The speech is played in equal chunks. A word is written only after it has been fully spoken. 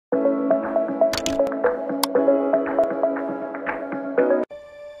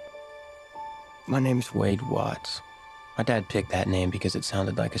My name's Wade Watts. My dad picked that name because it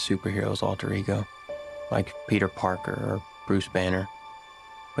sounded like a superhero's alter ego, like Peter Parker or Bruce Banner.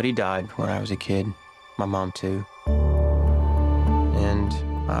 But he died when I was a kid, my mom too. And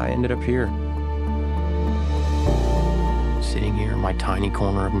I ended up here. Sitting here in my tiny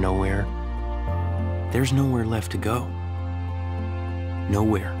corner of nowhere. There's nowhere left to go.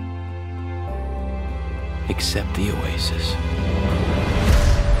 Nowhere. Except the Oasis.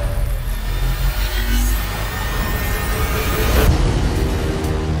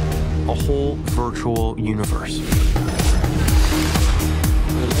 A whole virtual universe. Let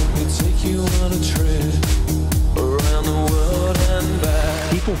me take you on a trip around the world and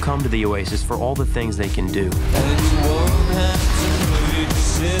back. People come to the Oasis for all the things they can do. And you won't have to wait to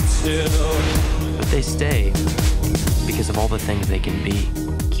sit still. But they stay because of all the things they can be.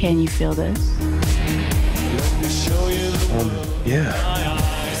 Can you feel this? Let me show you the world.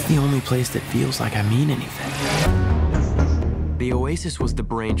 Yeah. It's the only place that feels like I mean anything. The Oasis was the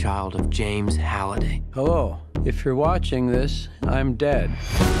brainchild of James Halliday. Hello. If you're watching this, I'm dead.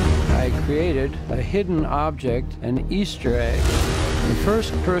 I created a hidden object, an Easter egg. The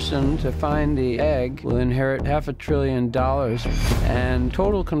first person to find the egg will inherit $500 billion and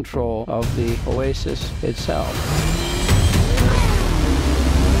total control of the Oasis itself.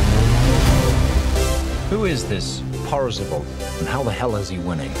 Who is this Parzival, and how the hell is he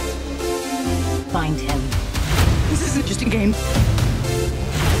winning? Find him. This isn't just a game.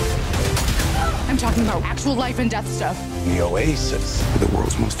 I'm talking about actual life and death stuff. The Oasis, the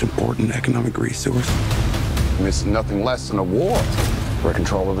world's most important economic resource. And it's nothing less than a war for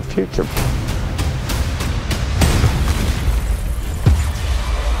control of the future.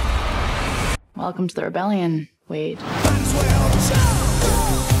 Welcome to the rebellion, Wade.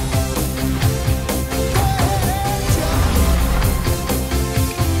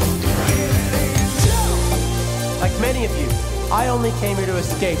 Like many of you, I only came here to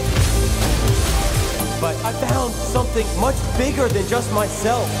escape. But I found something much bigger than just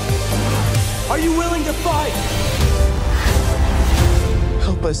myself. Are you willing to fight?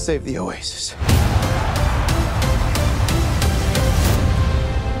 Help us save the Oasis.